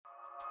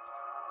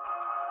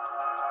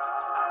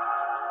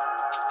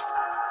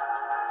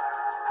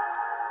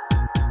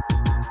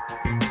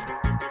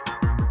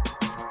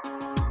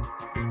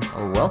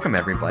Welcome,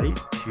 everybody,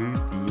 to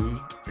the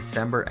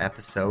December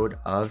episode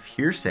of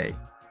Hearsay.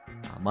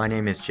 My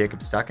name is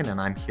Jacob Stucken,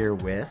 and I'm here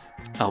with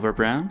Albert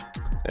Brown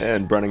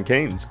and Brennan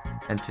Keynes.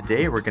 And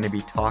today we're going to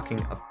be talking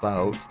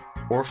about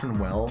orphan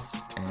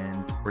wells,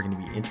 and we're going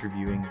to be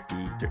interviewing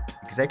the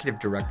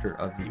executive director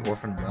of the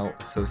Orphan Well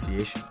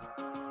Association.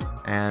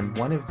 And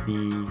one of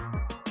the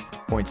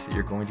points that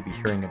you're going to be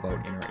hearing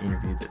about in our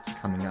interview that's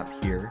coming up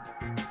here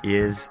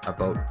is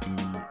about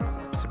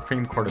the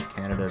Supreme Court of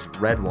Canada's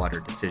Redwater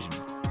decision,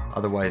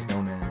 otherwise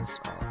known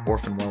as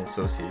Orphan Well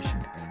Association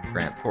and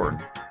Grant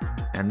Thornton.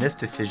 And this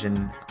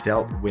decision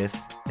dealt with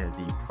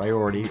the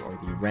priority or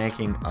the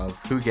ranking of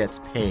who gets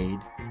paid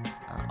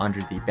under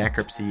the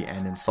Bankruptcy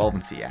and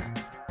Insolvency Act,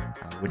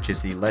 which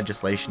is the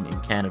legislation in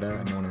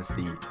Canada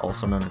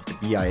also known as the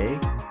BIA,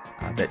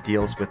 that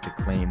deals with the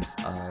claims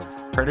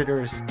of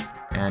creditors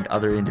and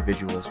other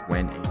individuals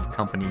when a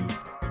company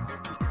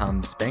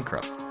becomes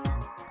bankrupt.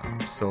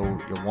 So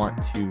you'll want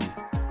to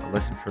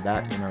listen for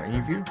that in our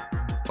interview.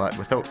 But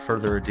without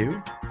further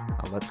ado,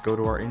 let's go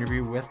to our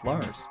interview with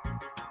Lars.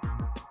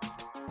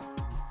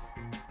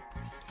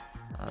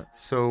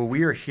 So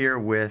we are here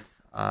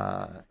with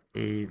a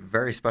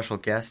very special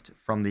guest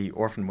from the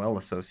Orphan Well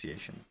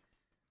Association.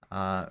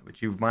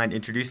 Would you mind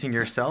introducing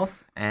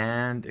yourself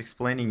and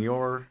explaining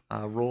your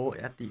role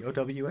at the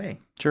OWA?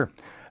 Sure.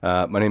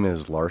 My name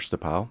is Lars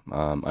Stapau.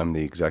 I'm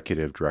the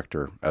executive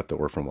director at the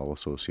Orphan Well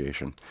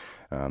Association.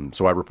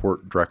 So I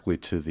report directly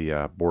to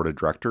the board of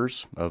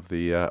directors of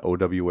the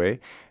OWA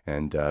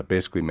and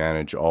basically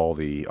manage all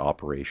the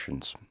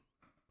operations.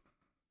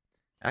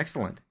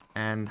 Excellent.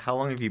 And how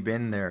long have you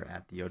been there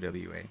at the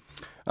OWA?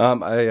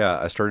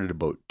 I started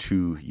about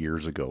 2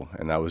 years ago,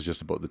 and that was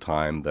just about the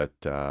time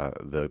that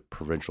the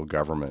provincial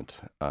government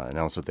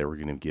announced that they were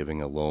going to be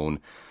giving a loan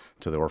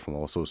to the Orphan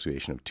Well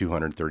Association of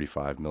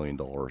 $235 million.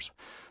 So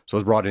I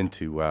was brought in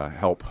to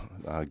help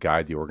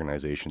guide the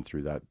organization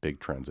through that big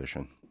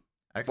transition.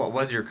 What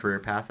was your career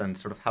path, and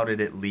sort of how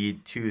did it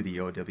lead to the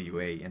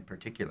OWA in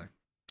particular?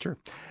 Sure.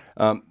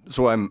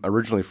 So I'm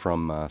originally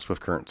from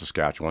Swift Current,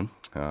 Saskatchewan,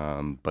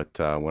 but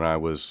when I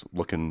was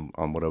looking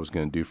on what I was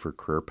going to do for a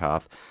career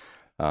path,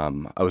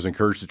 I was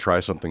encouraged to try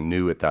something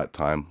new at that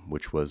time,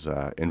 which was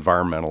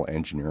environmental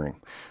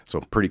engineering. So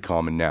pretty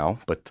common now,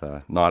 but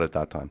not at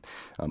that time.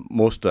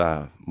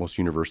 Most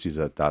universities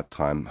at that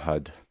time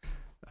had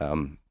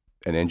an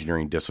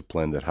engineering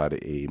discipline that had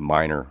a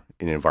minor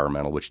in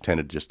environmental, which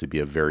tended just to be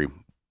a very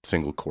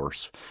single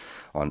course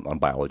on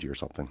biology or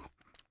something.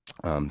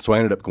 So I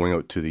ended up going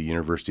out to the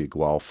University of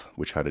Guelph,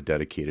 which had a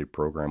dedicated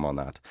program on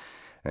that.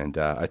 And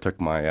I took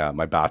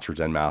my bachelor's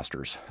and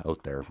master's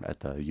out there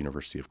at the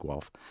University of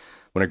Guelph.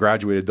 When I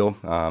graduated, though,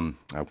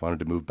 I wanted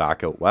to move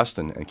back out west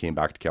and came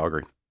back to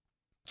Calgary.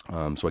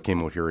 So I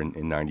came out here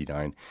in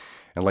 99.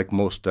 And like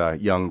most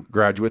young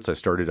graduates, I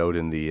started out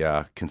in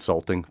the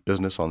consulting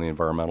business on the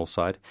environmental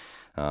side.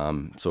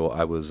 So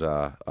I was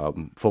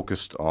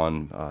focused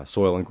on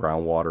soil and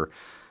groundwater,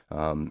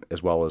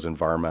 as well as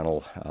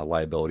environmental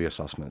liability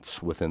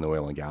assessments within the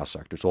oil and gas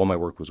sector. So all my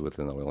work was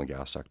within the oil and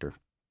gas sector.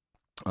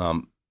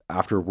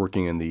 After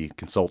working in the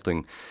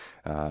consulting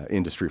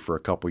industry for a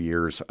couple of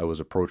years, I was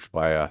approached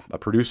by a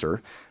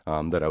producer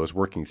that I was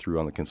working through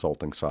on the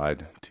consulting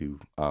side to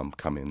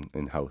come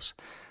in-house.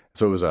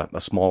 So it was a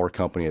smaller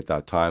company at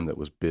that time that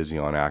was busy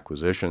on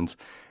acquisitions,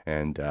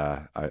 and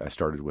I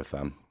started with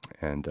them.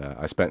 And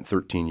I spent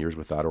 13 years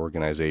with that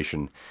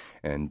organization,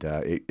 and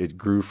it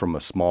grew from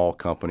a small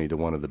company to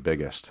one of the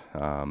biggest.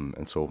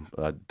 And so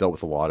I dealt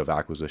with a lot of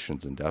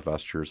acquisitions and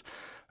divestitures.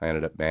 I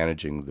ended up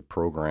managing the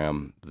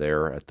program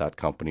there at that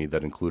company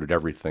that included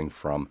everything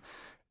from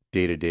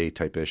day-to-day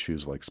type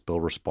issues like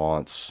spill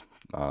response,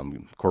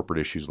 corporate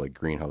issues like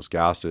greenhouse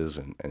gases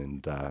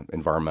and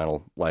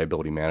environmental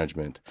liability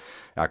management,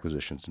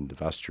 acquisitions and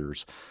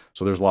divestitures.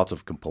 So there's lots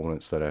of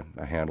components that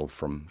I handled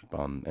from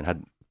and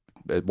had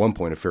at one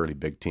point a fairly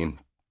big team.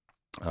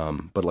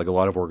 But like a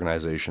lot of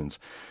organizations,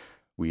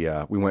 we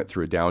went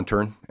through a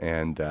downturn,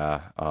 and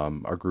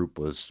our group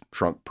was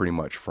shrunk pretty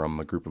much from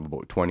a group of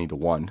about 20 to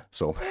 1.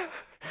 So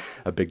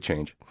a big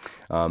change.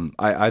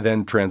 I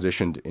then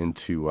transitioned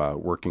into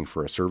working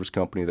for a service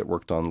company that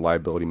worked on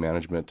liability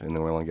management in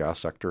the oil and gas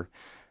sector.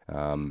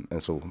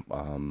 And so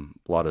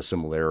a lot of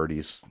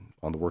similarities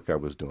on the work I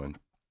was doing.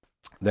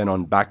 Then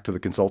on back to the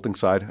consulting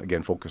side,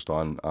 again, focused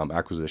on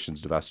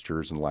acquisitions,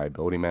 divestitures, and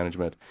liability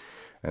management.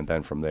 And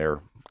then from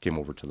there, came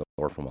over to the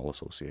Orphan Well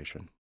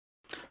Association.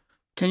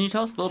 Can you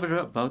tell us a little bit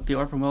about the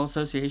Orphan Well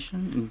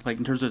Association,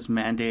 in terms of its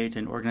mandate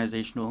and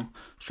organizational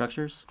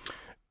structures?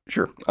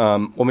 Sure.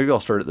 Well, maybe I'll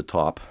start at the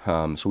top.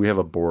 So we have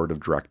a board of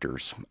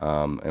directors,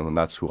 and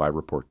that's who I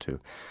report to.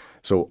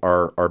 So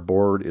our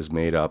board is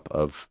made up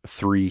of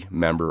 3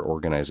 member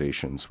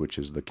organizations, which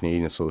is the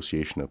Canadian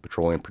Association of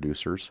Petroleum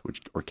Producers,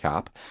 or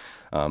CAP,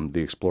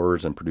 the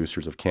Explorers and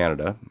Producers of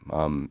Canada,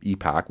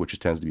 EPAC, which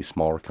tends to be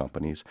smaller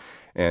companies,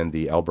 and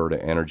the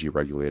Alberta Energy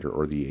Regulator,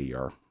 or the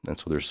AER. And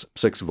so there's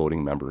 6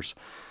 voting members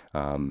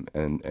and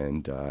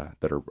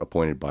that are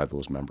appointed by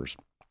those members.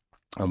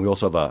 We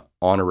also have a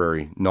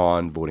honorary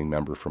non-voting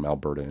member from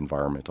Alberta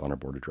Environment on our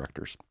board of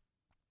directors.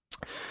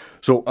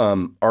 So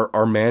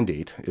our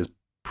mandate is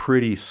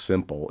pretty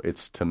simple.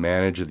 It's to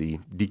manage the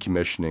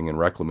decommissioning and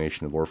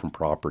reclamation of orphan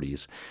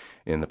properties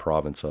in the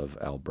province of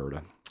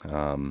Alberta.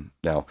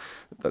 Now,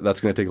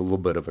 that's going to take a little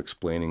bit of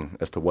explaining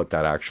as to what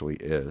that actually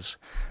is.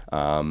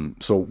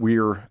 So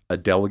we're a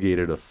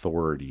delegated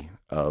authority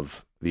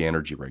of the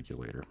energy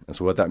regulator. And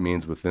so what that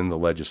means within the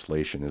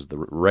legislation is the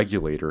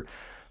regulator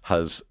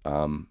has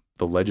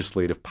the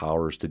legislative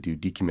powers to do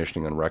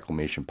decommissioning and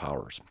reclamation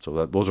powers.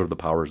 So those are the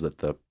powers that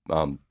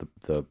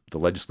the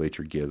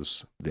legislature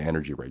gives the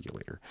energy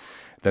regulator.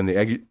 Then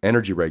the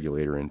energy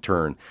regulator, in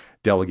turn,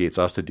 delegates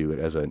us to do it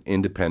as an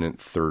independent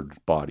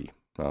third-party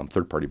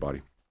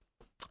body.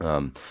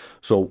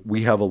 So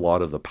we have a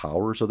lot of the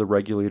powers of the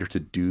regulator to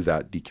do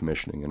that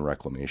decommissioning and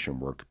reclamation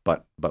work,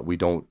 but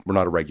we're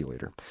not a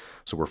regulator.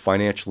 So we're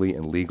financially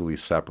and legally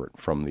separate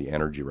from the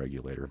energy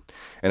regulator.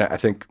 And I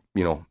think,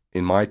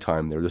 in my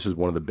time there, this is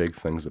one of the big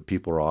things that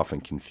people are often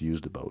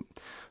confused about.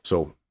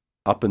 So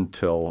up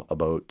until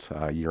about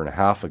a year and a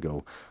half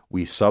ago,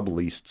 we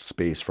subleased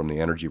space from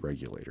the energy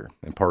regulator,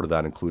 and part of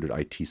that included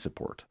IT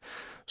support.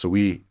 So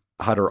we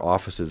had our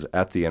offices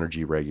at the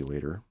energy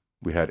regulator.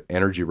 We had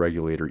energy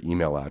regulator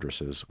email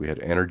addresses. We had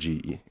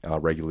energy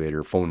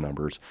regulator phone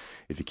numbers.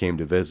 If you came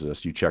to visit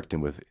us, you checked in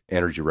with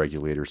energy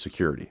regulator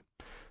security.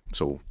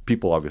 So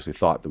people obviously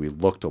thought that we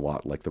looked a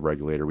lot like the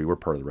regulator. We were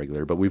part of the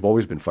regulator, but we've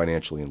always been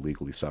financially and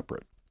legally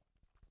separate.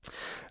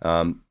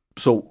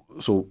 So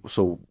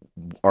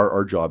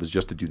our job is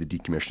just to do the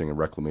decommissioning and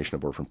reclamation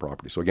of orphan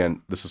property. So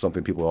again, this is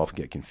something people often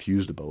get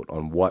confused about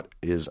on what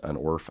is an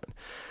orphan.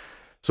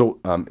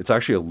 So it's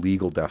actually a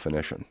legal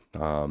definition,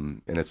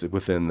 and it's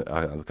within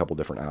a couple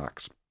different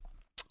acts.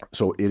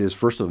 So it is,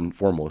 first and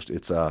foremost,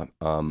 it's a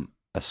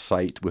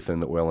site within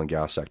the oil and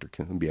gas sector. It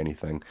can be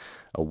anything: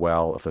 a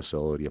well, a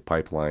facility, a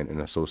pipeline, an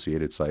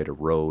associated site, a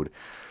road,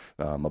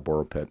 a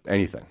borrow pit,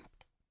 anything.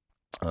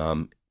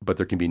 But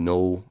there can be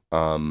no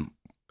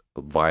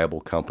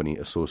viable company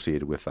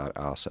associated with that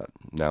asset.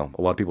 Now,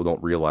 a lot of people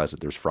don't realize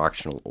that there's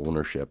fractional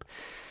ownership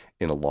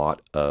in a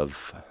lot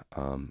of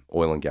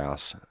oil and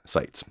gas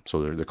sites.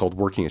 So they're called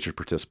working interest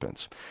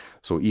participants.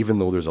 So even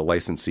though there's a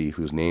licensee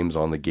whose name's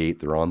on the gate,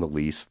 they're on the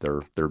lease,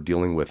 they're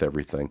dealing with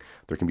everything,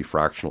 there can be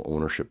fractional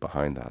ownership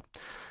behind that.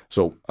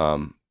 So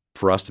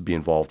for us to be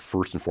involved,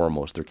 first and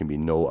foremost, there can be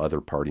no other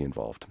party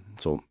involved.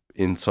 So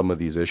in some of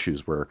these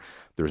issues where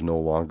there's no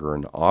longer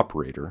an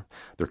operator,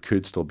 there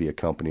could still be a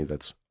company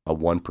that's a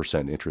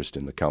 1% interest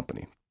in the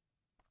company.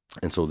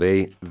 And so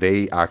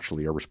they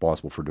actually are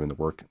responsible for doing the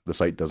work. The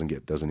site doesn't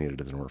get designated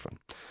as an orphan.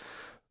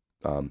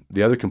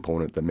 The other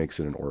component that makes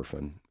it an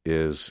orphan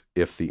is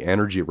if the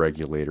energy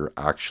regulator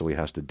actually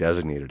has to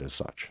designate it as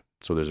such.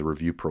 So there's a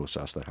review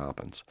process that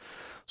happens.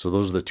 So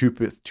those are the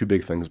two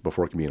big things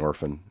before it can be an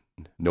orphan: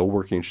 no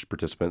working interest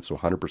participants, so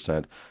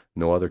 100%,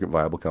 no other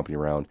viable company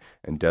around,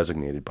 and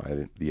designated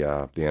by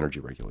the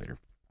energy regulator.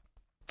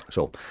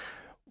 So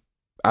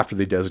after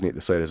they designate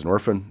the site as an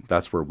orphan,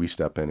 that's where we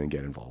step in and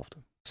get involved.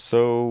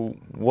 So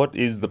what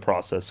is the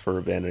process for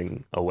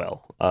abandoning a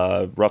well?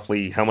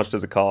 Roughly, how much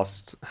does it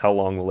cost? How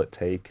long will it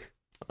take?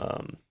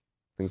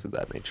 Things of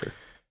that nature.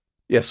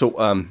 Yeah, so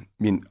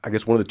I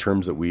guess one of the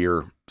terms that we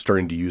are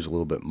starting to use a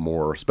little bit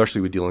more,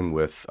 especially with dealing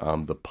with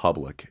the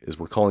public, is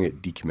we're calling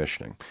it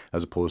decommissioning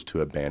as opposed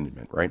to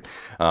abandonment, right?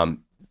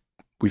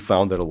 We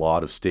found that a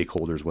lot of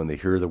stakeholders, when they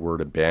hear the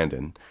word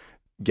abandon,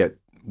 get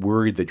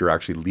worried that you're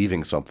actually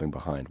leaving something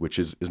behind, which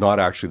is not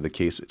actually the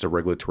case. It's a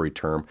regulatory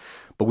term,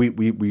 but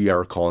we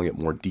are calling it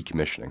more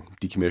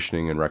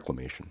decommissioning and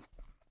reclamation.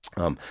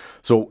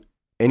 So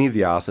any of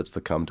the assets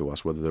that come to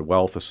us, whether they're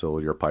well,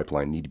 facility, or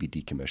pipeline, need to be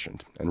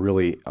decommissioned. And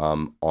really,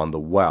 on the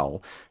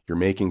well, you're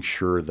making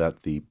sure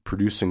that the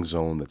producing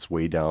zone that's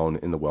way down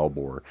in the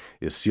wellbore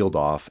is sealed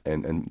off,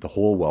 and the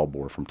whole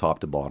wellbore from top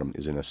to bottom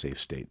is in a safe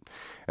state.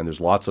 And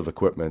there's lots of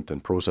equipment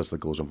and process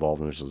that goes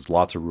involved, and there's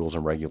lots of rules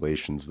and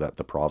regulations that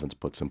the province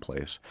puts in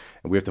place.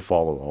 And we have to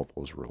follow all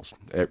those rules.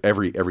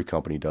 Every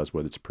company does,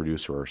 whether it's a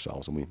producer or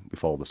ourselves, and we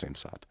follow the same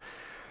set.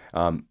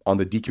 On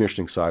the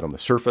decommissioning side, on the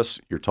surface,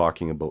 you're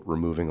talking about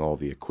removing all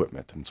the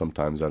equipment, and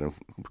sometimes that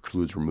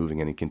includes removing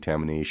any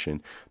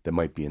contamination that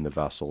might be in the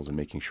vessels and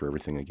making sure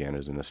everything, again,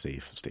 is in a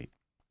safe state.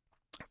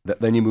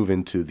 Then you move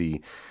into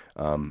the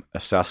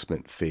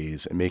assessment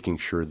phase and making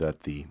sure that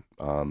the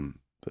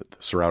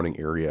surrounding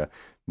area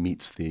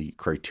meets the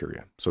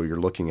criteria. So you're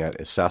looking at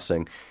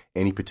assessing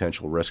any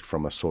potential risk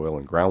from a soil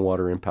and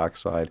groundwater impact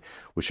side,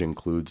 which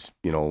includes,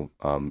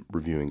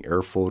 reviewing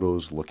air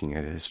photos, looking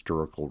at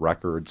historical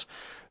records,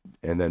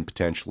 and then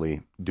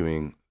potentially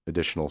doing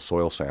additional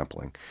soil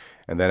sampling.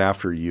 And then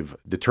after you've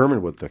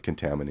determined what the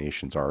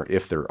contaminations are,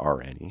 if there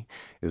are any,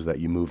 is that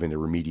you move into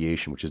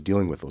remediation, which is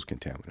dealing with those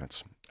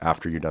contaminants.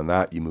 After you've done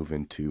that, you move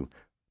into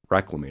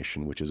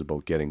reclamation, which is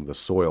about getting the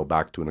soil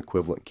back to an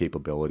equivalent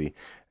capability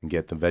and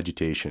get the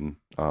vegetation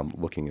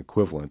looking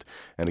equivalent.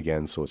 And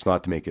again, so it's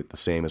not to make it the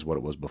same as what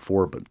it was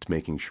before, but to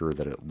making sure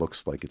that it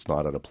looks like it's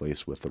not out of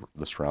place with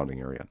the surrounding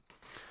area.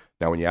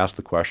 Now, when you ask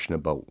the question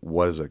about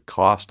what does it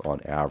cost on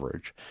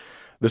average,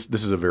 this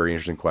is a very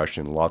interesting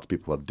question. Lots of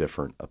people have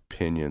different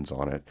opinions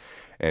on it.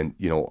 And,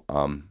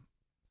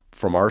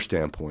 from our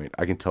standpoint,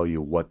 I can tell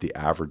you what the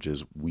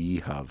averages we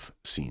have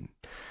seen.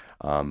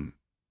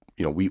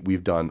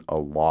 We've done a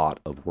lot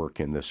of work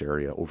in this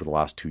area over the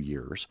last 2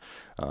 years.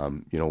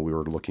 We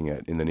were looking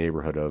at in the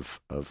neighborhood of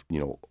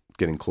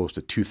getting close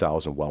to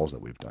 2,000 wells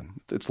that we've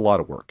done. It's a lot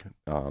of work.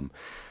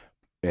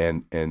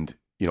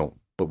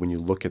 But when you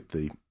look at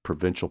the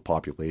provincial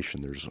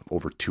population, there's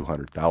over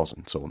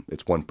 200,000. So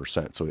it's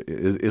 1%. So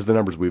is the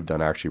numbers we've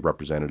done actually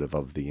representative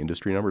of the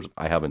industry numbers?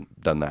 I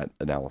haven't done that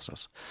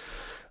analysis.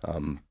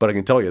 But I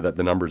can tell you that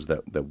the numbers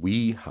that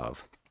we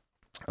have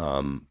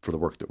for the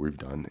work that we've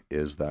done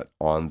is that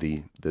on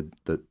the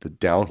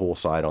downhole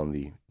side, on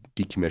the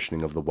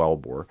decommissioning of the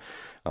wellbore,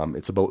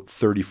 it's about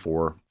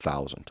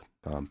 34,000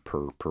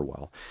 per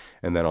well,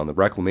 and then on the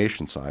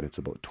reclamation side, it's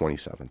about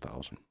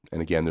 27,000.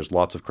 And again, there's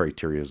lots of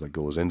criteria that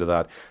goes into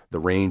that. The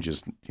range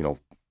is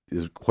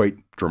quite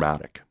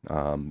dramatic.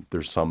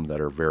 There's some that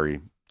are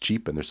very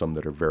cheap, and there's some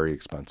that are very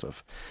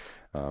expensive.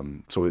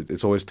 So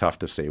it's always tough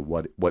to say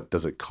what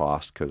does it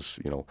cost, because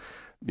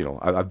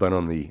I've been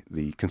on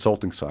the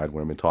consulting side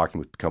when I've been talking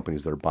with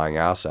companies that are buying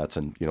assets,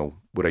 and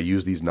would I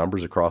use these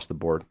numbers across the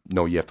board?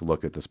 No, you have to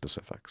look at the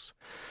specifics.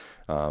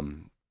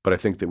 But I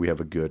think that we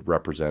have a good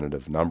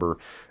representative number.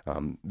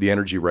 The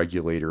energy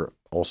regulator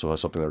also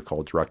has something they're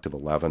called Directive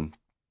 11,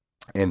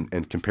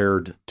 and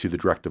compared to the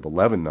Directive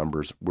 11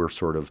 numbers, we're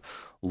sort of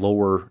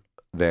lower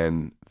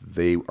than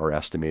they are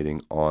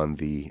estimating on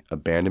the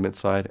abandonment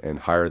side and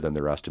higher than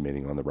they're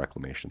estimating on the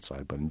reclamation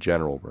side. But in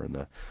general, we're in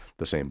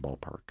the same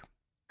ballpark.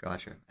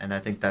 Gotcha. And I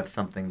think that's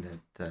something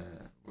that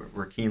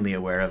we're keenly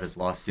aware of as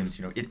law students.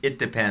 It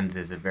depends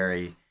is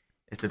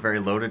it's a very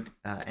loaded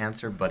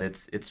answer, but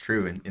it's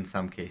true in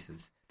some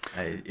cases.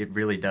 It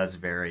really does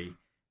vary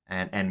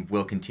and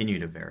will continue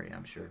to vary,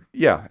 I'm sure.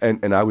 Yeah,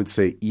 and I would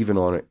say even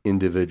on an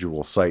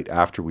individual site,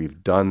 after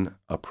we've done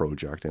a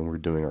project and we're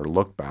doing our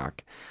look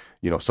back,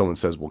 someone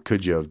says, well,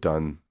 could you have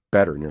done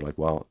better? And you're like,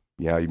 well,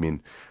 yeah, you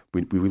mean,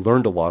 we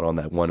learned a lot on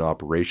that one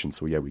operation,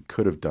 so yeah, we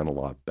could have done a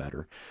lot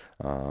better.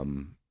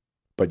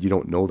 But you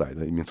don't know that. I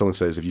mean, someone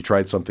says, if you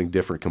tried something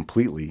different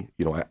completely,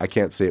 I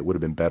can't say it would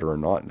have been better or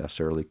not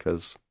necessarily,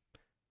 because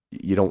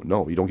you don't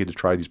know. You don't get to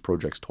try these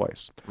projects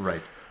twice.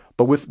 Right.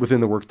 But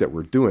within the work that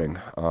we're doing,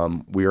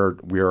 we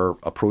are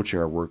approaching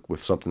our work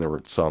with something that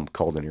we're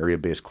called an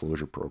area-based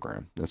closure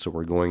program. And so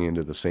we're going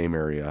into the same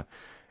area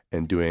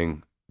and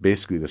doing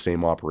basically the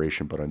same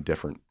operation, but on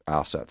different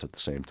assets at the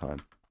same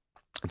time.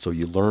 And so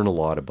you learn a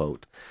lot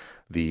about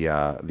the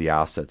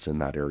assets in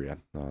that area.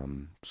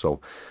 So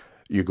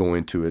you go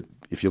into it.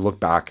 If you look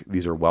back,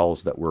 these are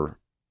wells that were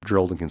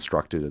drilled and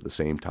constructed at the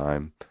same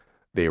time.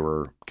 They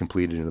were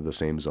completed into the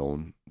same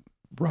zone.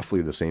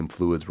 Roughly the same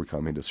fluids were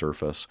coming to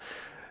surface.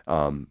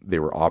 They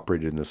were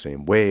operated in the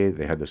same way.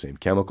 They had the same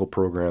chemical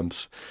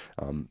programs.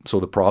 So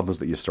the problems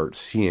that you start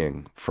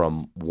seeing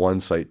from one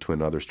site to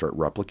another start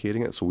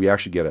replicating it. So we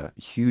actually get a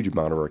huge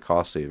amount of our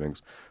cost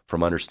savings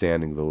from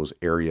understanding those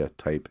area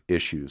type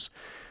issues.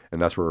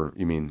 And that's where,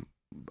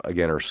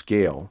 again, our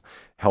scale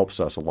helps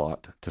us a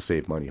lot to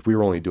save money. If we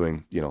were only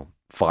doing,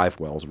 5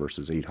 wells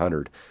versus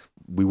 800,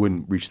 we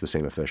wouldn't reach the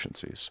same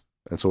efficiencies.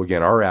 And so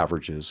again, our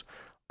averages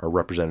are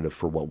representative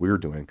for what we're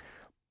doing,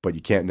 but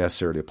you can't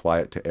necessarily apply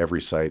it to every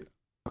site,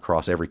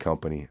 across every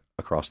company,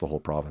 across the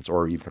whole province,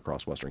 or even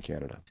across Western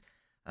Canada.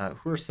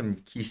 Who are some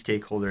key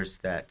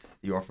stakeholders that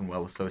the Orphan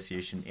Well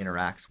Association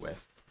interacts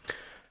with?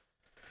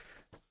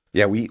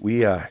 Yeah,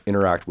 we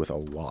interact with a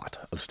lot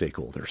of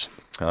stakeholders.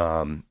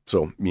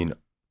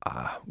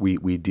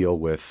 We deal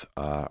with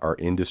our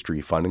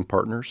industry funding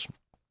partners.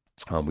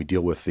 We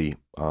deal with the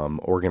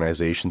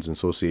organizations and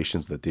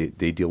associations that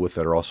they deal with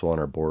that are also on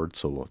our board.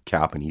 So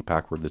CAP and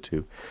EPAC were the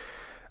two.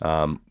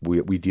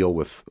 We deal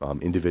with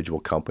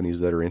individual companies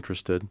that are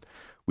interested.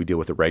 We deal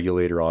with the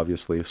regulator,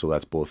 obviously. So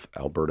that's both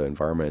Alberta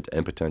Environment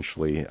and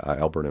potentially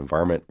Alberta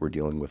Environment. We're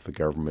dealing with the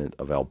government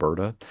of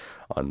Alberta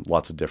on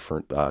lots of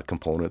different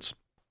components.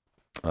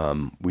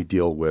 We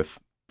deal with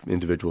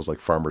individuals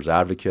like Farmers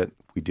Advocate.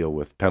 We deal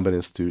with Pembina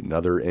Institute and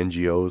other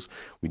NGOs.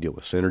 We deal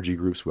with synergy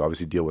groups. We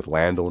obviously deal with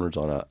landowners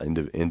on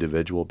an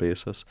individual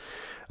basis.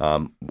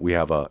 We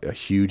have a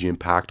huge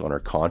impact on our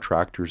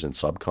contractors and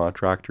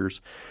subcontractors,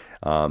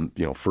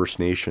 First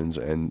Nations,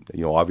 and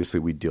obviously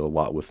we deal a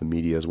lot with the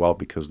media as well,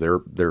 because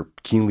they're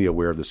keenly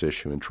aware of this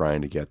issue and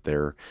trying to get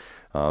their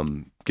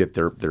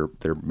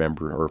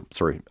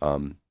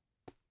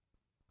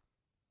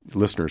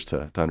listeners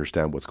to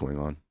understand what's going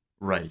on.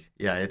 Right.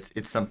 Yeah,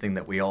 it's something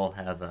that we all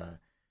have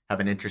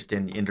an interest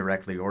in,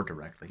 indirectly or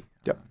directly.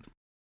 Yep.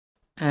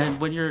 And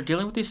when you're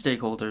dealing with these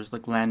stakeholders,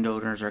 like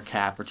landowners or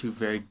CAP, are two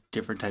very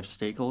different types of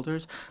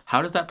stakeholders,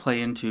 how does that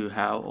play into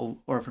how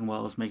Orphan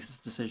Wells makes its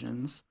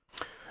decisions?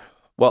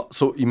 Well,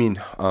 so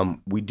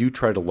we do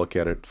try to look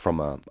at it from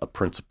a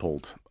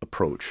principled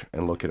approach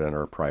and look at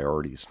our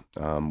priorities,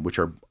 which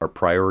our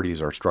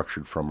priorities are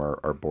structured from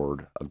our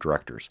board of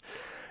directors.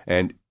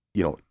 And,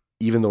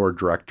 even though our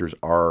directors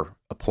are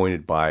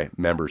appointed by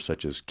members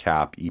such as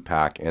CAP,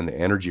 EPAC, and the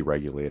energy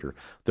regulator,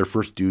 their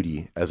first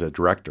duty as a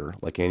director,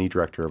 like any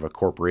director of a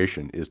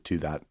corporation, is to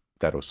that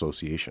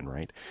association,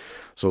 right?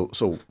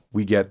 So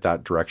we get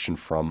that direction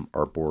from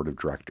our board of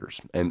directors,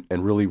 and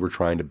really we're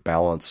trying to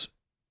balance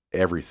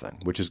everything,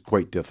 which is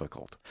quite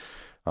difficult.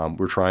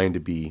 We're trying to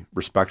be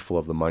respectful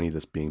of the money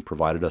that's being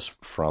provided us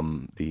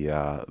from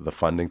the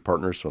funding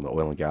partners from the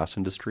oil and gas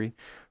industry,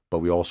 but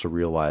we also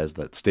realize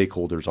that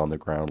stakeholders on the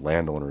ground,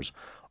 landowners,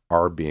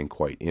 are being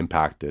quite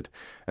impacted,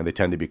 and they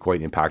tend to be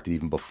quite impacted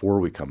even before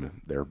we come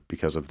in there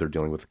because of they're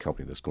dealing with a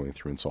company that's going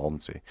through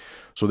insolvency.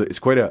 So it's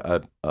quite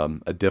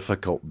a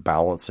difficult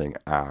balancing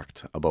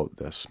act about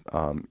this,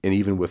 and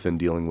even within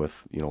dealing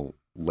with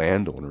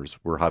landowners,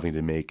 we're having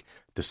to make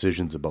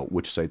decisions about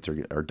which sites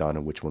are done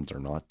and which ones are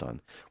not done,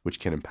 which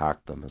can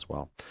impact them as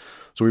well.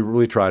 So we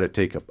really try to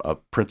take a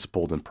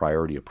principled and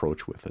priority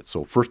approach with it.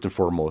 So first and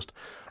foremost,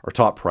 our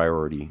top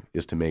priority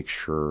is to make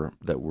sure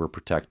that we're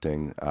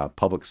protecting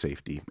public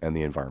safety and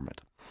the environment.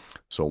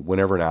 So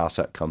whenever an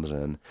asset comes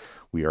in,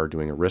 we are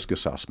doing a risk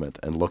assessment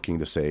and looking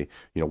to say,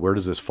 where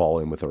does this fall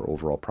in with our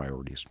overall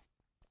priorities?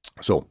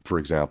 So, for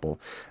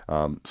example,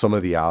 some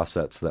of the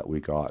assets that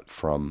we got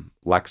from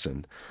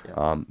Lexon,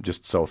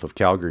 just south of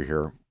Calgary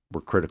here, were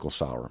critical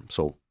sour.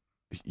 So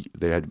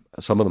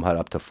some of them had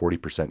up to 40%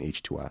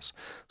 H2S.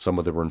 Some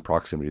of them were in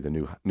proximity to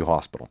the new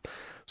hospital.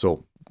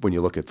 So when you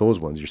look at those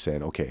ones, you're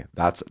saying, okay,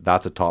 that's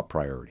a top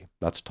priority.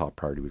 That's a top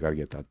priority. We got to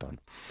get that done,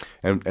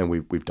 and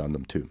we've done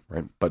them too,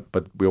 right?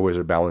 But we always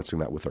are balancing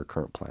that with our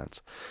current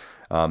plans.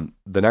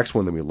 The next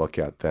one that we look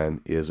at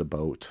then is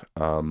about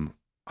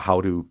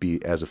how to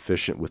be as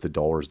efficient with the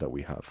dollars that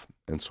we have.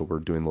 And so we're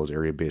doing those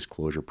area-based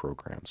closure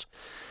programs.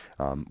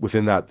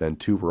 Within that then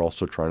too, we're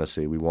also trying to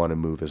say we want to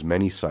move as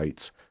many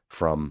sites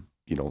from,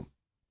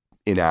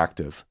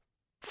 inactive,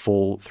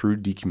 full through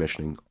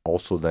decommissioning,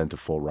 also then to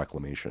full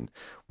reclamation.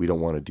 We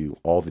don't want to do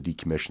all the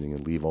decommissioning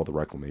and leave all the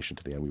reclamation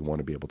to the end. We want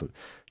to be able to,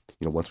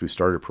 once we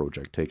start a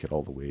project, take it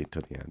all the way to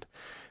the end.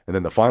 And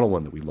then the final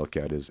one that we look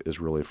at is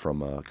really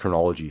from a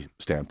chronology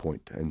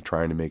standpoint and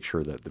trying to make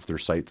sure that if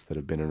there's sites that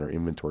have been in our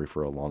inventory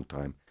for a long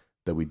time,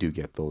 that we do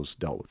get those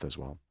dealt with as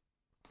well.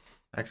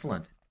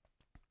 Excellent.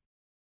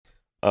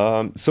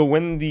 So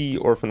when the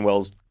Orphan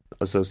Wells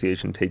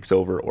Association takes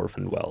over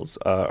Orphan Wells,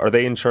 are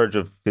they in charge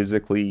of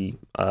physically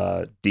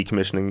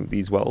decommissioning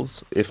these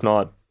wells? If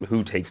not,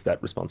 who takes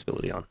that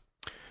responsibility on?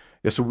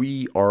 Yeah, so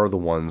we are the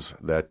ones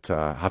that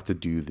have to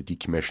do the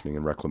decommissioning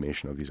and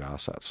reclamation of these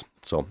assets.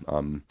 So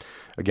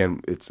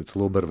again, it's a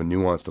little bit of a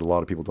nuance that a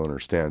lot of people don't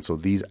understand. So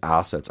these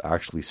assets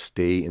actually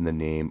stay in the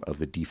name of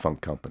the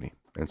defunct company.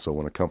 And so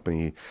when a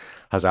company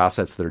has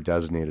assets that are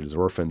designated as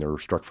orphan, they're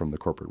struck from the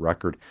corporate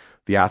record,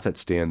 the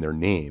assets stay in their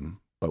name,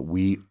 but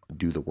we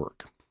do the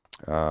work.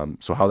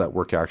 So how that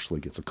work actually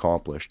gets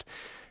accomplished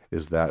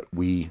is that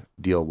we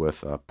deal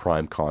with a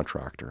prime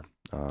contractor.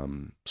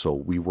 So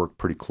we work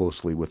pretty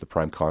closely with the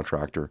prime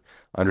contractor,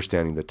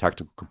 understanding the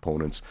technical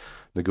components,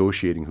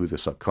 negotiating who the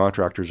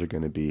subcontractors are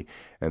going to be,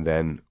 and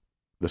then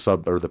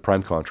the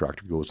prime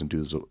contractor goes and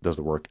does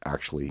the work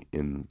actually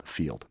in the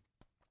field.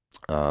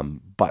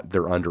 But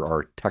they're under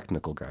our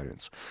technical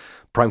guidance.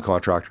 Prime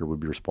contractor would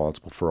be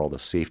responsible for all the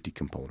safety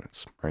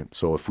components, right?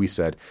 So if we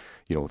said,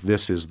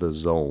 this is the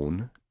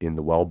zone in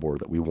the wellbore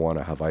that we want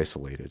to have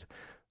isolated,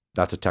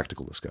 that's a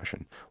technical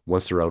discussion.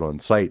 Once they're out on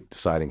site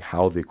deciding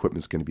how the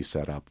equipment's going to be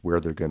set up, where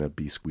they're going to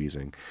be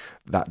squeezing,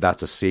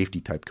 that's a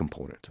safety type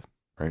component,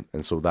 right?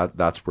 And so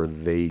that's where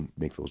they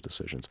make those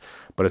decisions.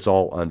 But it's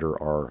all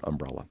under our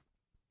umbrella.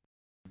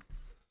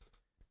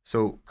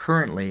 So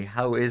currently,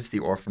 how is the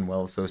Orphan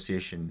Well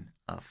Association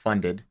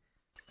funded,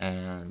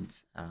 and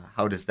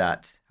how does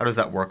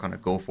that work on a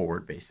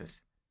go-forward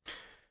basis?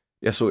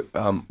 Yeah, so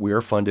we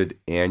are funded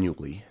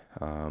annually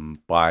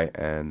by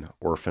an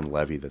orphan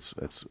levy that's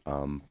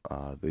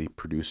the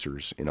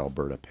producers in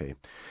Alberta pay.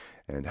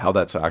 And how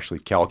that's actually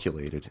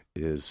calculated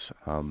is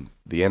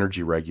the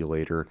energy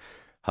regulator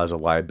has a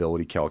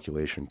liability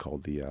calculation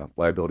called the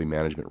liability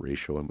management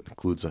ratio, and it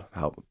includes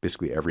how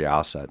basically every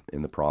asset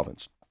in the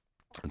province.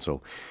 And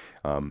so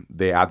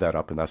they add that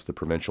up, and that's the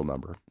provincial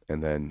number.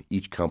 And then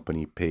each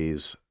company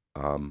pays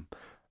a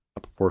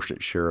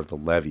proportionate share of the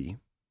levy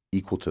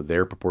equal to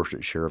their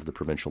proportionate share of the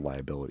provincial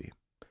liability.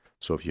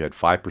 So if you had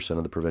 5%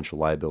 of the provincial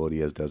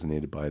liability as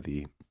designated by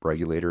the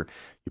regulator,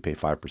 you pay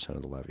 5%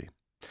 of the levy.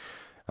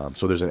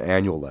 So there's an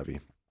annual levy.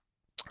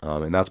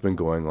 And that's been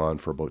going on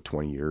for about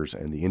 20 years.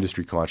 And the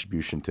industry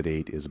contribution to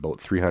date is about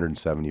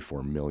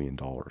 $374 million.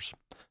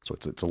 So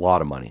it's a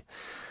lot of money.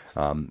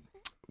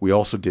 We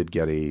also did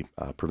get a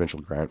provincial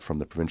grant from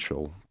the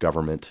provincial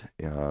government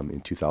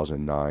in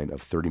 2009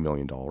 of $30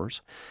 million.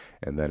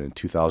 And then in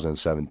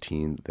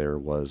 2017, there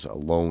was a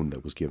loan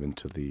that was given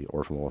to the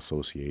Orphan Well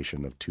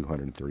Association of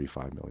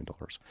 $235 million.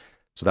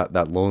 So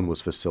that loan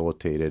was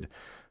facilitated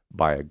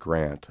by a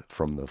grant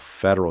from the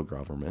federal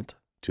government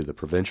to the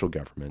provincial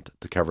government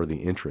to cover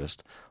the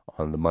interest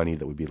on the money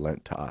that would be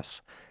lent to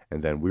us.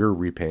 And then we're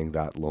repaying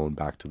that loan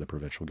back to the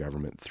provincial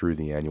government through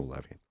the annual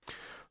levy.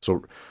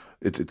 So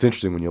it's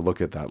interesting when you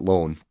look at that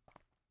loan.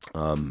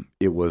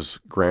 It was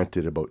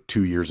granted about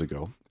 2 years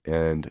ago,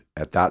 and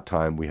at that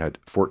time we had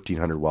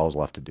 1,400 wells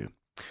left to do.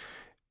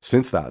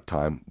 Since that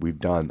time, we've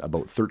done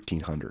about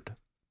 1,300.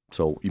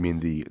 So you mean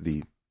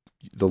the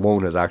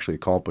loan has actually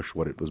accomplished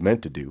what it was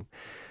meant to do.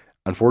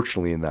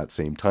 Unfortunately, in that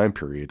same time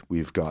period,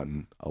 we've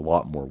gotten a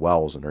lot more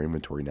wells, and our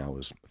inventory now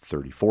is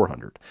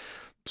 3,400.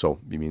 So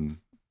you mean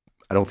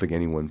I don't think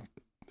anyone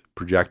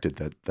projected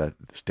that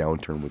this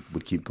downturn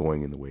would keep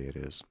going in the way it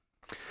is.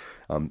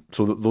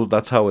 So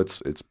that's how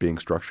it's being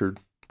structured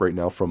right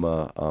now from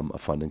a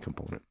funding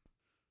component.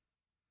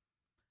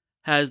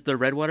 Has the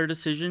Redwater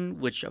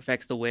decision, which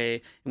affects the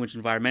way in which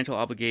environmental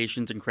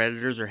obligations and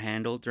creditors are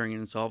handled during an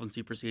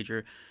insolvency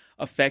procedure,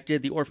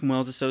 affected the Orphan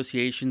Wells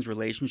Association's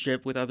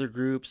relationship with other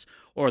groups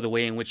or the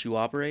way in which you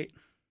operate?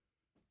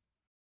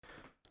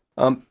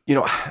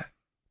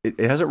 It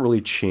hasn't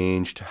really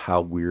changed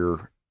how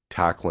we're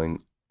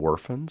tackling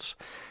orphans.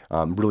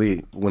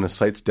 Really, when a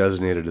site's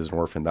designated as an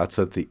orphan, that's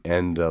at the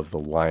end of the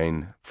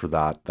line for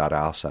that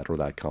asset or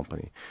that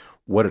company.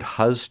 What it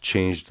has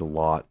changed a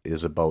lot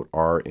is about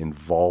our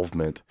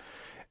involvement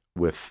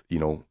with,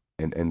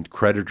 and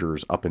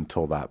creditors up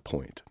until that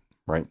point,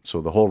 right?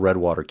 So the whole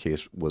Redwater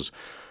case was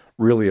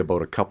really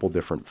about a couple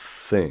different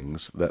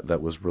things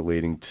that was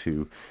relating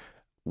to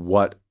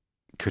what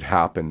could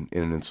happen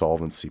in an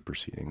insolvency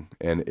proceeding.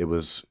 And it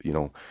was,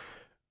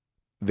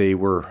 they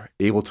were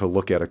able to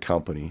look at a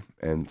company,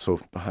 and so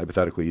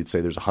hypothetically you'd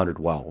say there's 100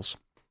 wells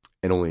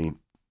and only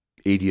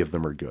 80 of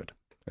them are good.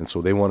 And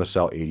so they want to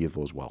sell 80 of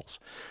those wells.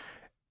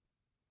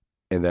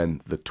 And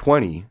then the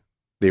 20,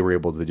 they were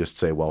able to just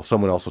say, well,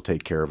 someone else will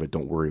take care of it.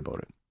 Don't worry about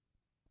it.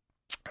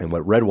 And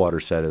what Redwater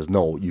said is,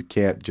 no, you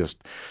can't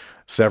just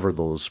sever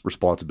those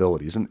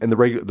responsibilities. And the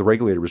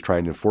regulator was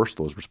trying to enforce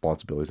those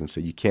responsibilities and say,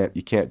 you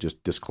can't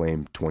just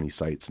disclaim 20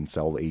 sites and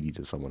sell 80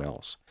 to someone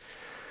else.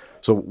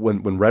 So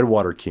when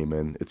Redwater came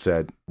in, it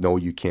said, no,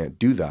 you can't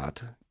do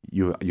that.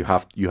 You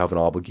have an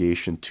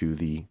obligation to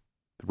the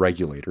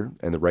regulator,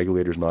 and the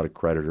regulator is not a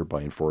creditor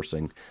by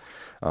enforcing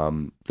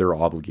their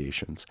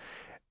obligations.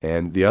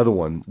 And the other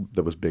one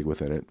that was big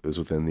within it was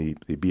within the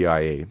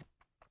BIA,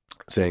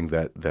 saying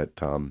that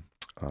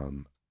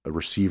a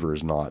receiver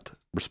is not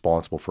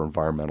responsible for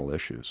environmental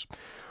issues,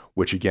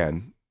 which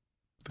again,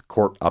 the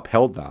court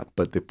upheld that,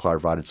 but they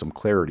provided some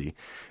clarity.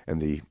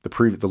 And the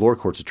lower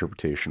court's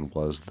interpretation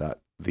was that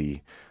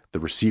the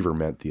receiver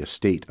meant the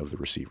estate of the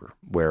receiver,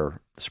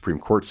 where the Supreme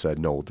Court said,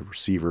 no, the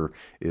receiver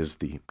is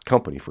the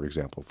company, for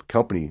example. The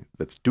company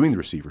that's doing the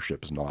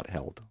receivership is not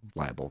held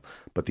liable,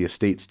 but the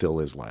estate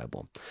still is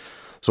liable.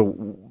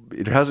 So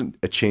it hasn't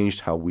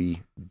changed how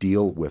we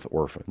deal with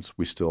orphans.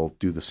 We still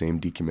do the same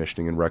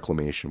decommissioning and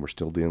reclamation. We're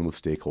still dealing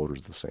with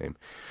stakeholders the same.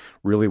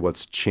 Really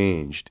what's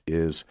changed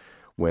is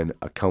when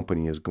a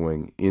company is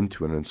going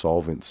into an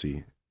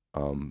insolvency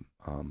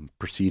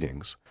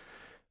proceedings,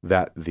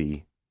 that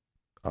the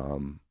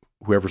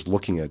whoever's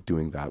looking at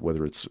doing that,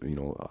 whether it's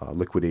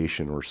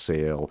liquidation or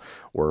sale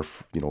or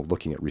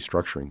looking at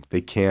restructuring,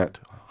 they can't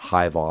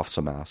hive off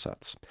some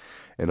assets.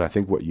 And I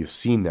think what you've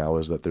seen now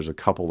is that there's a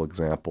couple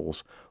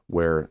examples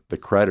where the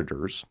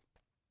creditors,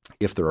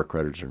 if there are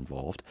creditors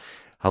involved,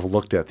 have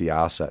looked at the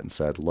asset and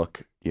said,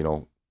 look,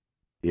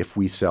 if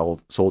we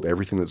sold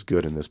everything that's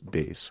good in this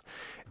base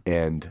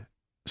and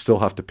still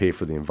have to pay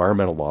for the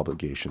environmental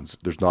obligations,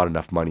 there's not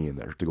enough money in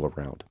there to go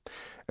around.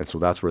 And so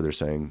that's where they're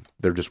saying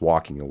they're just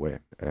walking away.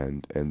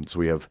 And so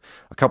we have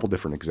a couple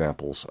different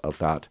examples of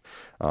that.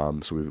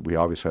 So we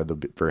obviously had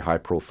the very high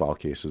profile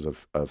cases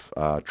of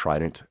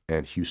Trident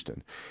and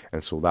Houston.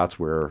 And so that's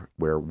where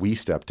we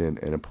stepped in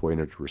and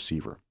appointed a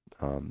receiver.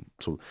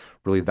 So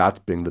really that's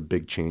been the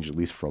big change, at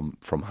least from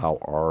how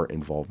our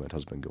involvement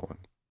has been going.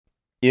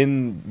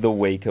 In the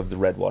wake of the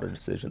Redwater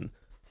decision,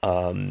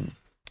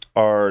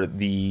 are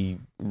the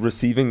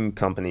receiving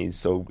companies,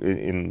 so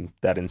in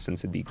that instance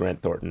it'd be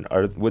Grant Thornton,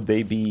 would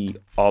they be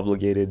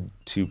obligated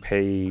to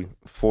pay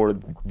for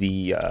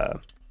the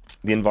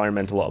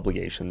environmental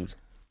obligations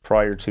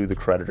prior to the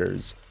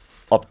creditors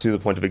up to the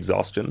point of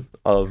exhaustion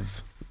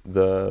of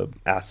the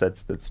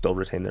assets that still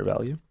retain their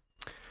value?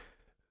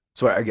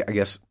 So I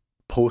guess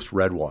post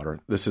Redwater,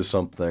 this is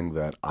something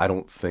that I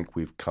don't think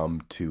we've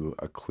come to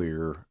a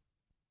clear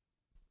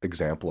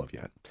example of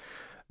yet.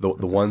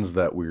 The ones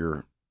that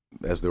we're,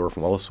 as the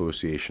Orphan Well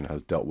Association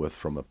has dealt with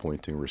from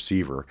appointing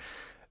receiver,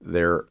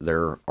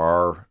 there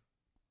are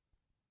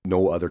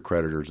no other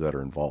creditors that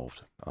are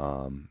involved.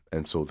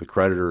 And so the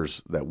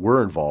creditors that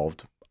were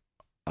involved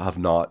have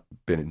not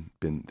been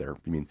there.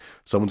 I mean,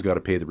 someone's got to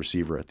pay the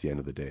receiver at the end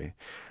of the day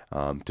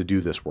to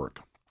do this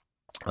work.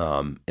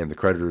 And the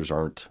creditors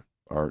aren't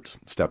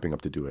stepping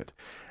up to do it.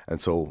 And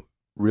so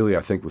really,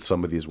 I think with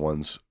some of these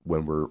ones,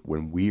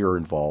 when we are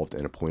involved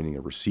in appointing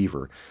a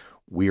receiver,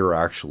 we are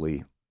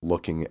actually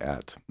looking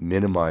at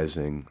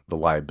minimizing the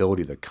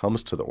liability that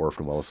comes to the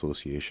Orphan Well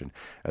Association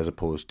as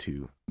opposed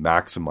to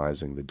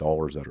maximizing the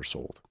dollars that are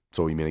sold.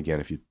 So you mean,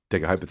 again, if you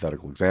take a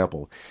hypothetical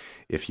example,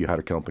 if you had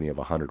a company of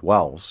 100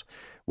 wells,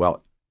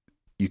 well,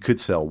 you could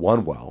sell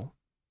one well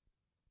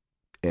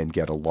and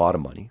get a lot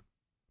of money,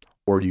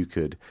 or you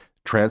could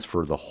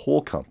transfer the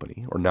whole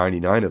company, or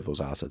 99 of those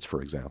assets,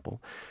 for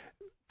example,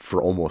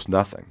 for almost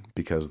nothing,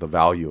 because the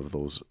value of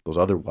those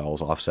other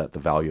wells offset the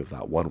value of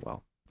that one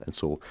well. And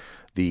so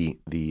the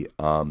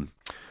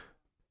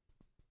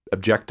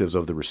objectives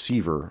of the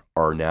receiver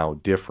are now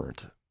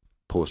different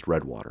post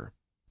Redwater.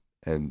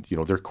 And,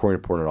 they're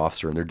court-appointed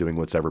officer and they're doing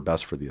what's ever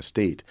best for the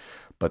estate,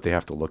 but they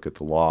have to look at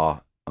the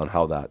law on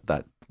how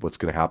that what's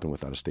going to happen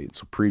with that estate.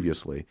 So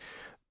previously,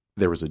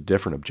 there was a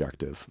different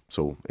objective.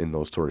 So in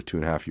those sort of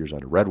 2.5 years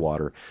under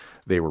Redwater,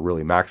 they were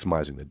really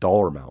maximizing the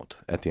dollar amount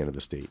at the end of the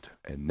estate.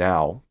 And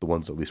now, the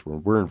ones at least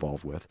we're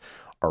involved with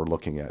are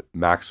looking at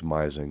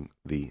minimizing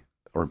the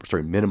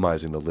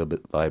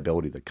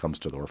liability that comes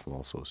to the Orphan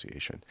Well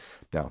Association.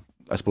 Now,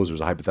 I suppose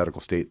there's a hypothetical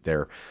state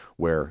there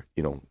where,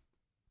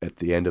 at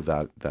the end of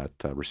that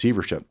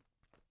receivership,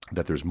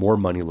 that there's more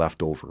money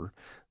left over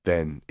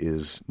than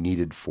is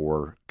needed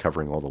for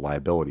covering all the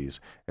liabilities.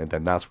 And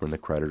then that's when the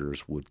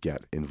creditors would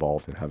get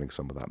involved in having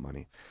some of that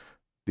money.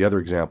 The other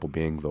example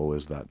being, though,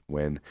 is that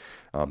when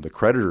the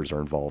creditors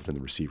are involved in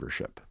the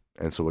receivership.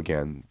 And so,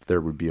 again,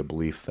 there would be a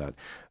belief that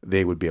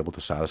they would be able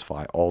to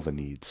satisfy all the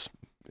needs.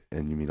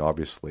 And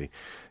obviously,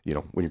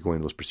 when you're going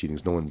to those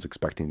proceedings, no one's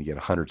expecting to get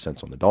 100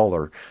 cents on the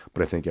dollar,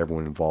 but I think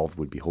everyone involved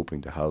would be hoping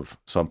to have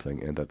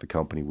something, and that the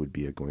company would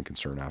be a going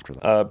concern after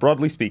that.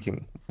 Broadly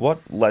speaking,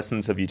 what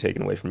lessons have you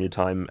taken away from your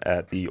time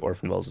at the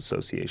Orphan Wells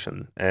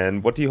Association,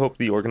 and what do you hope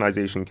the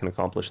organization can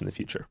accomplish in the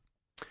future?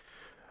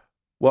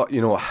 Well,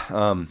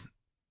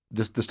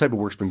 this type of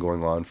work's been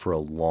going on for a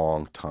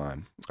long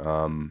time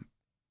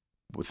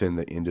within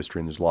the industry,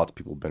 and there's lots of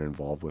people who've been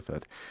involved with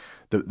it.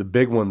 The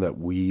big one that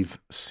we've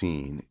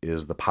seen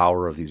is the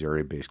power of these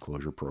area-based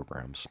closure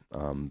programs.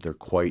 They're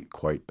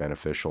quite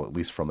beneficial, at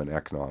least from an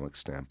economic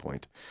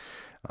standpoint.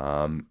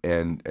 And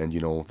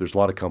there's a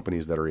lot of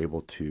companies that are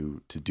able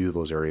to do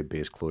those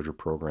area-based closure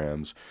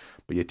programs,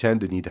 but you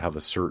tend to need to have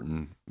a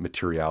certain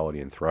materiality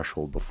and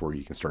threshold before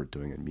you can start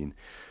doing it. I mean,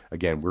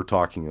 again, we're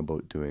talking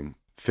about doing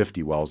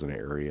 50 wells in an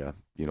area.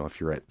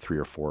 If you're at 3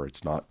 or 4,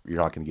 you're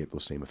not going to get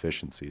those same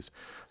efficiencies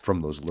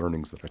from those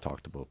learnings that I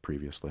talked about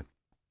previously.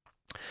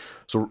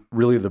 So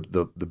really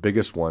the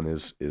biggest one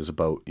is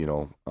about,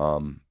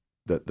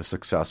 the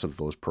success of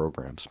those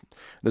programs.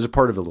 There's a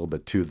part of it a little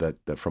bit too,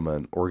 that from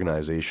an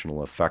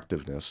organizational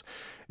effectiveness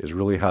is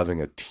really having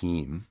a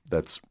team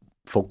that's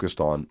focused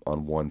on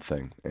one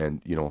thing.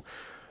 And,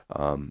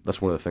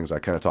 that's one of the things I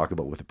kind of talk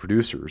about with the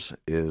producers,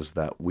 is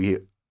that we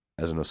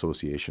as an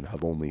association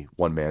have only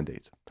one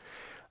mandate.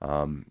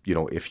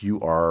 If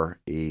you are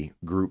a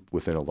group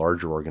within a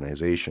larger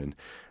organization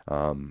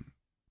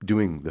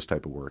doing this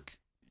type of work,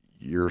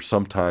 you're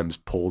sometimes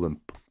pulled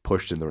and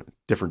pushed in the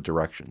different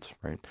directions,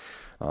 right?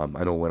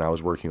 I know when I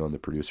was working on the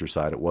producer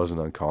side, it wasn't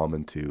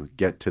uncommon to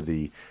get to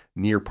the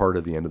near part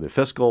of the end of the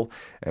fiscal,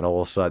 and all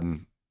of a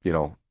sudden,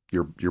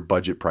 your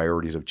budget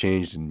priorities have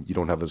changed, and you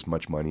don't have as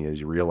much money as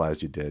you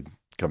realized you did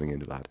coming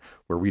into that,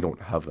 where we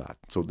don't have that.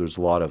 So there's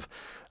a lot of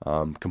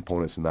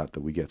components in that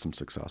we get some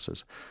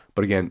successes.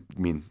 But again, I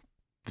mean,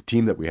 the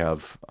team that we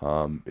have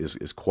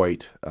is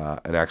quite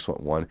an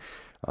excellent one.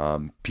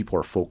 People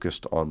are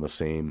focused on the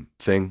same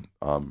thing.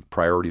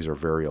 Priorities are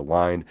very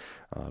aligned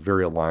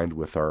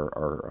with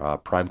our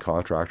prime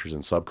contractors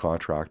and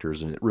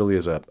subcontractors, and it really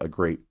is a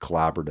great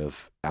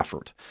collaborative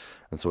effort.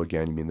 And so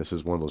again, I mean, this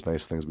is one of those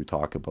nice things we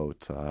talk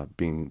about,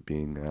 being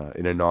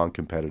in a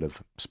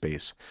non-competitive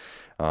space,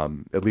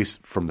 at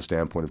least from the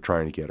standpoint of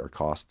trying to get our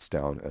costs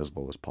down as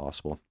low as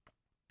possible.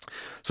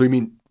 So, I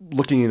mean,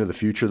 looking into the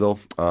future, though,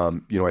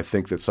 I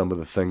think that some of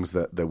the things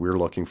that we're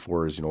looking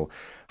for is,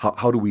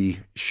 how do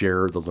we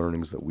share the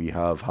learnings that we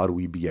have? How do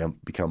we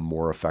become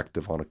more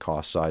effective on a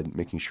cost side,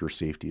 making sure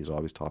safety is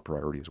always top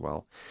priority as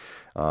well?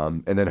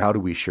 And then how do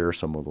we share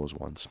some of those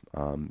ones?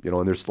 And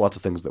there's lots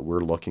of things that we're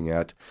looking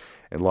at,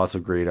 and lots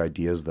of great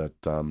ideas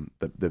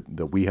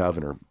that we have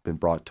and are been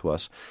brought to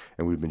us,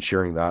 and we've been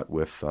sharing that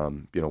with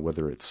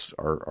whether it's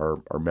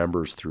our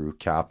members through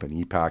CAP and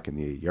EPAC and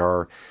the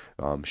AER,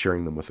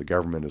 sharing them with the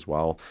government as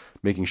well,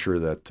 making sure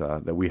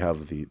that we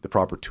have the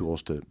proper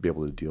tools to be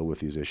able to deal with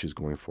these issues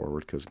going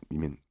forward. Because I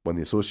mean, when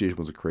the association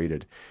was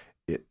created,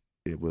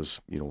 it was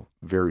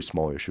very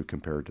small issue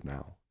compared to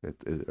now.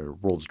 Our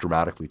world's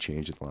dramatically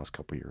changed in the last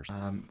couple of years.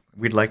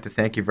 We'd like to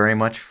thank you very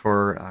much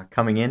for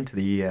coming in to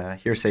the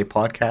Hearsay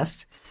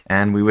podcast,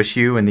 and we wish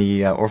you and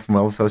the Orphan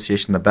Well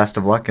Association the best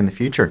of luck in the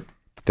future.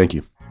 Thank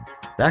you.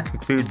 That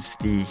concludes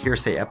the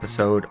Hearsay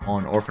episode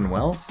on Orphan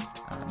Wells.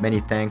 Many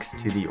thanks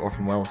to the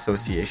Orphan Well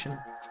Association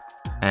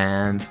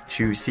and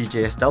to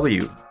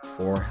CJSW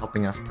for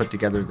helping us put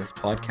together this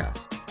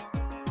podcast.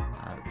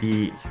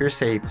 The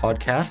Hearsay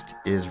podcast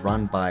is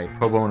run by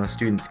Pro Bono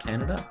Students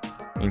Canada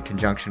in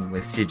conjunction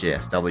with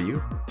CJSW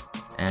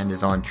and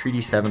is on Treaty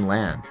 7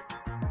 land.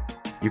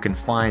 You can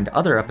find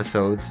other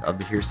episodes of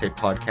the Hearsay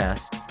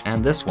podcast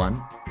and this one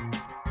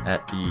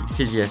at the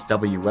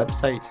CJSW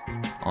website,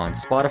 on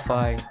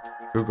Spotify,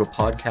 Google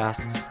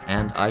Podcasts,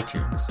 and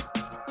iTunes.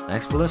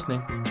 Thanks for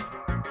listening.